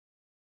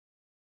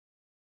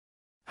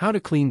How to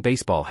clean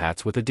baseball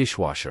hats with a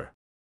dishwasher.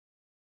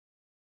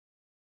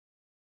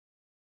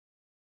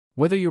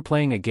 Whether you're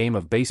playing a game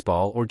of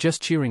baseball or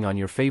just cheering on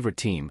your favorite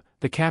team,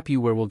 the cap you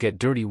wear will get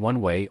dirty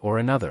one way or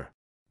another.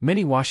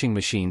 Many washing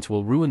machines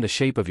will ruin the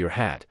shape of your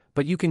hat,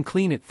 but you can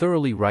clean it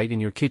thoroughly right in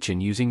your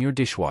kitchen using your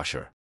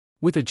dishwasher.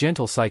 With a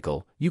gentle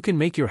cycle, you can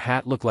make your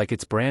hat look like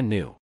it's brand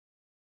new.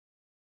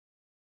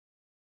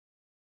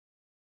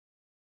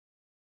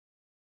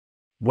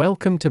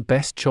 Welcome to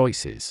Best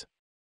Choices.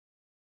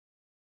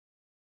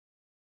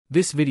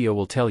 This video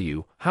will tell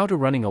you how to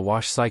running a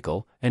wash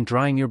cycle and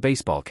drying your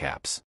baseball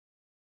caps.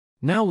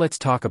 Now let's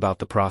talk about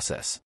the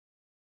process.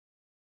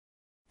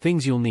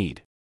 Things you'll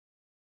need.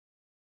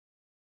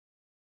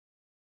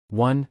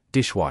 1.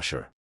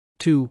 Dishwasher.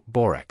 2.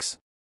 Borax.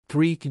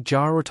 3.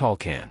 Jar or tall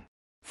can.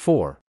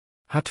 4.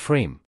 Hat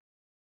frame.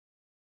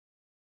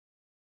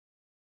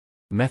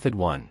 Method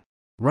 1.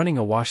 Running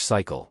a wash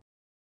cycle.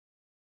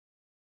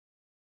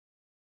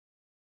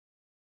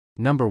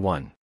 Number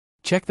 1.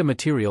 Check the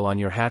material on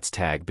your hat's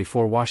tag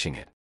before washing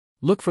it.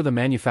 Look for the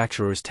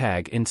manufacturer's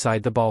tag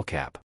inside the ball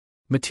cap.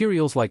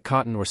 Materials like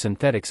cotton or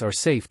synthetics are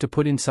safe to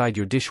put inside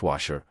your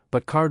dishwasher,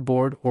 but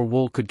cardboard or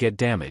wool could get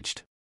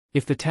damaged.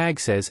 If the tag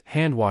says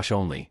hand wash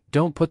only,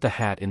 don't put the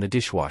hat in the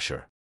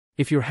dishwasher.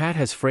 If your hat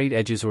has frayed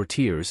edges or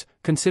tears,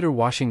 consider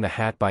washing the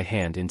hat by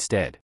hand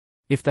instead.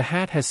 If the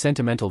hat has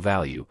sentimental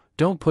value,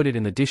 don't put it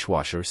in the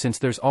dishwasher since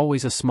there's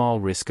always a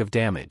small risk of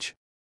damage.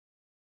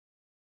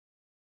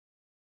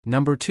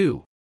 Number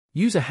 2.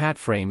 Use a hat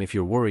frame if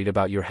you're worried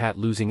about your hat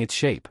losing its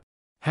shape.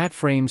 Hat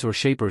frames or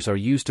shapers are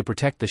used to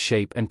protect the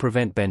shape and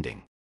prevent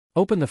bending.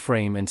 Open the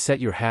frame and set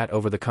your hat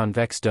over the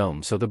convex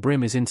dome so the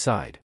brim is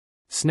inside.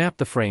 Snap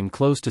the frame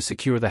closed to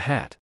secure the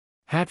hat.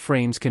 Hat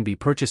frames can be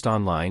purchased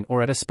online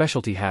or at a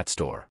specialty hat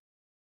store.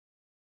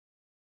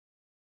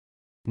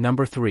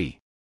 Number 3.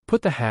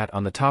 Put the hat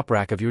on the top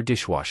rack of your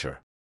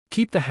dishwasher.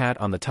 Keep the hat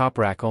on the top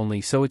rack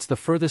only so it's the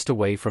furthest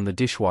away from the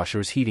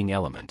dishwasher's heating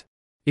element.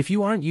 If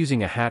you aren't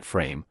using a hat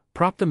frame,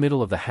 prop the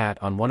middle of the hat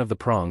on one of the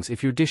prongs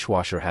if your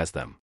dishwasher has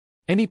them.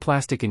 Any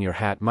plastic in your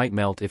hat might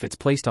melt if it's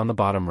placed on the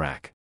bottom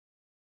rack.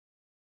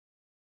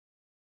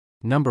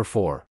 Number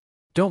 4.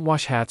 Don't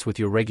wash hats with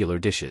your regular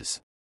dishes.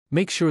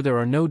 Make sure there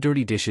are no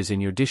dirty dishes in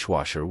your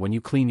dishwasher when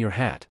you clean your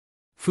hat.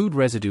 Food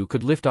residue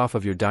could lift off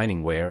of your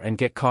dining ware and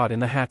get caught in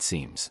the hat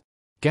seams.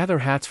 Gather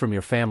hats from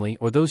your family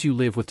or those you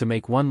live with to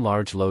make one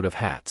large load of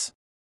hats.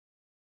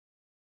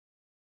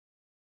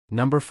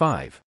 Number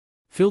 5.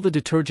 Fill the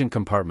detergent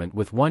compartment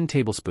with 1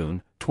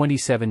 tablespoon,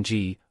 27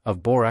 g,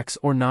 of borax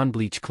or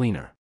non-bleach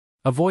cleaner.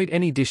 Avoid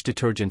any dish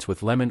detergents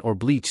with lemon or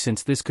bleach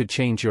since this could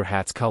change your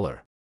hat's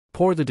color.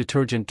 Pour the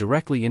detergent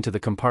directly into the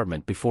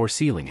compartment before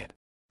sealing it.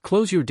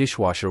 Close your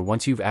dishwasher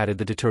once you've added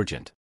the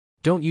detergent.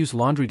 Don't use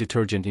laundry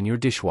detergent in your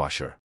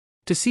dishwasher.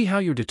 To see how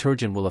your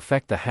detergent will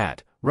affect the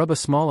hat, rub a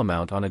small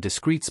amount on a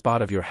discrete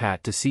spot of your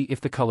hat to see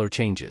if the color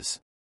changes.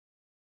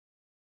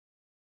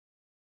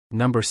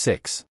 Number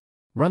 6.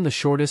 Run the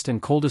shortest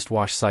and coldest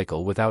wash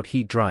cycle without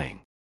heat drying.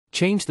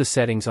 Change the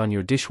settings on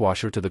your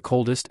dishwasher to the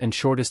coldest and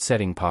shortest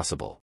setting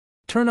possible.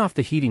 Turn off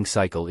the heating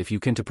cycle if you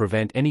can to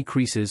prevent any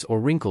creases or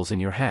wrinkles in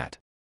your hat.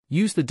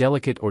 Use the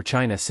delicate or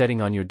china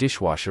setting on your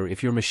dishwasher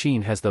if your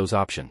machine has those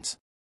options.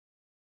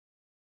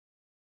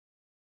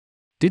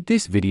 Did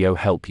this video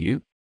help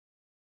you?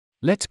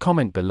 Let's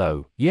comment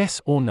below,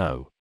 yes or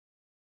no.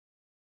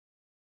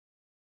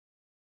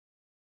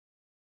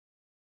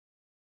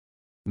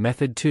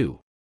 Method 2.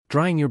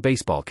 Drying your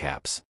baseball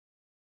caps.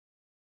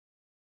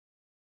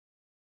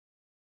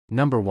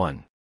 Number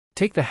 1.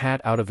 Take the hat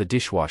out of the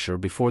dishwasher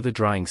before the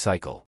drying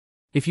cycle.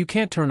 If you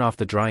can't turn off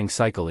the drying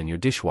cycle in your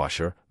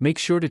dishwasher, make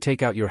sure to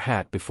take out your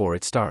hat before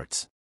it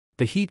starts.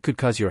 The heat could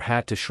cause your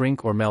hat to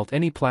shrink or melt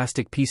any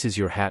plastic pieces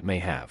your hat may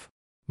have.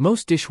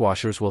 Most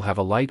dishwashers will have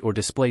a light or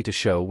display to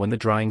show when the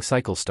drying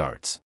cycle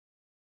starts.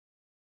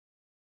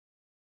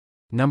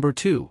 Number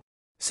 2.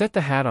 Set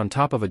the hat on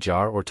top of a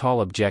jar or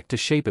tall object to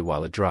shape it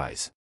while it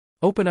dries.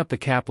 Open up the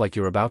cap like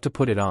you're about to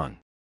put it on.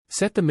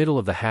 Set the middle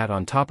of the hat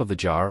on top of the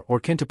jar or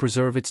can to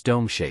preserve its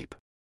dome shape.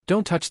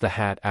 Don't touch the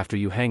hat after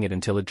you hang it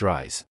until it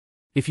dries.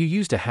 If you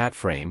used a hat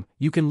frame,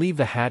 you can leave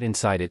the hat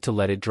inside it to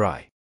let it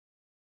dry.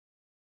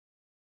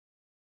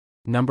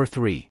 Number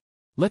 3.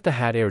 Let the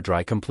hat air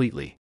dry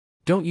completely.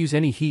 Don't use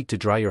any heat to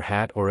dry your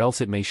hat or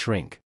else it may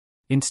shrink.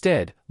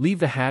 Instead, leave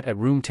the hat at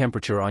room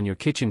temperature on your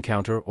kitchen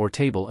counter or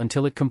table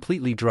until it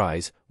completely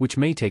dries, which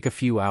may take a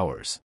few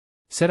hours.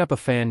 Set up a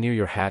fan near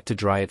your hat to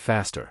dry it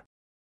faster.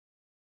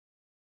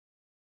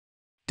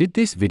 Did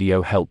this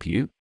video help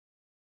you?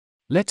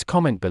 Let's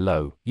comment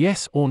below,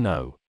 yes or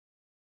no.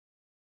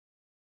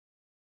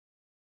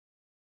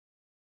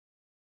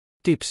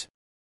 Tips.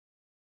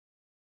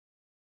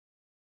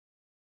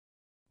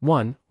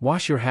 1.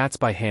 Wash your hats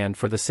by hand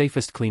for the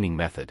safest cleaning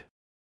method.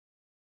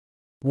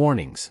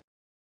 Warnings.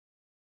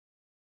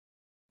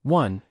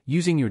 1.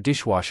 Using your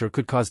dishwasher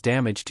could cause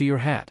damage to your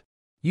hat.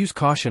 Use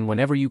caution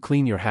whenever you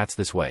clean your hats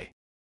this way.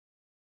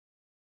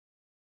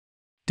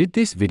 Did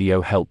this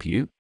video help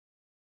you?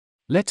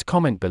 Let's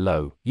comment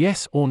below,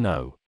 yes or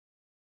no.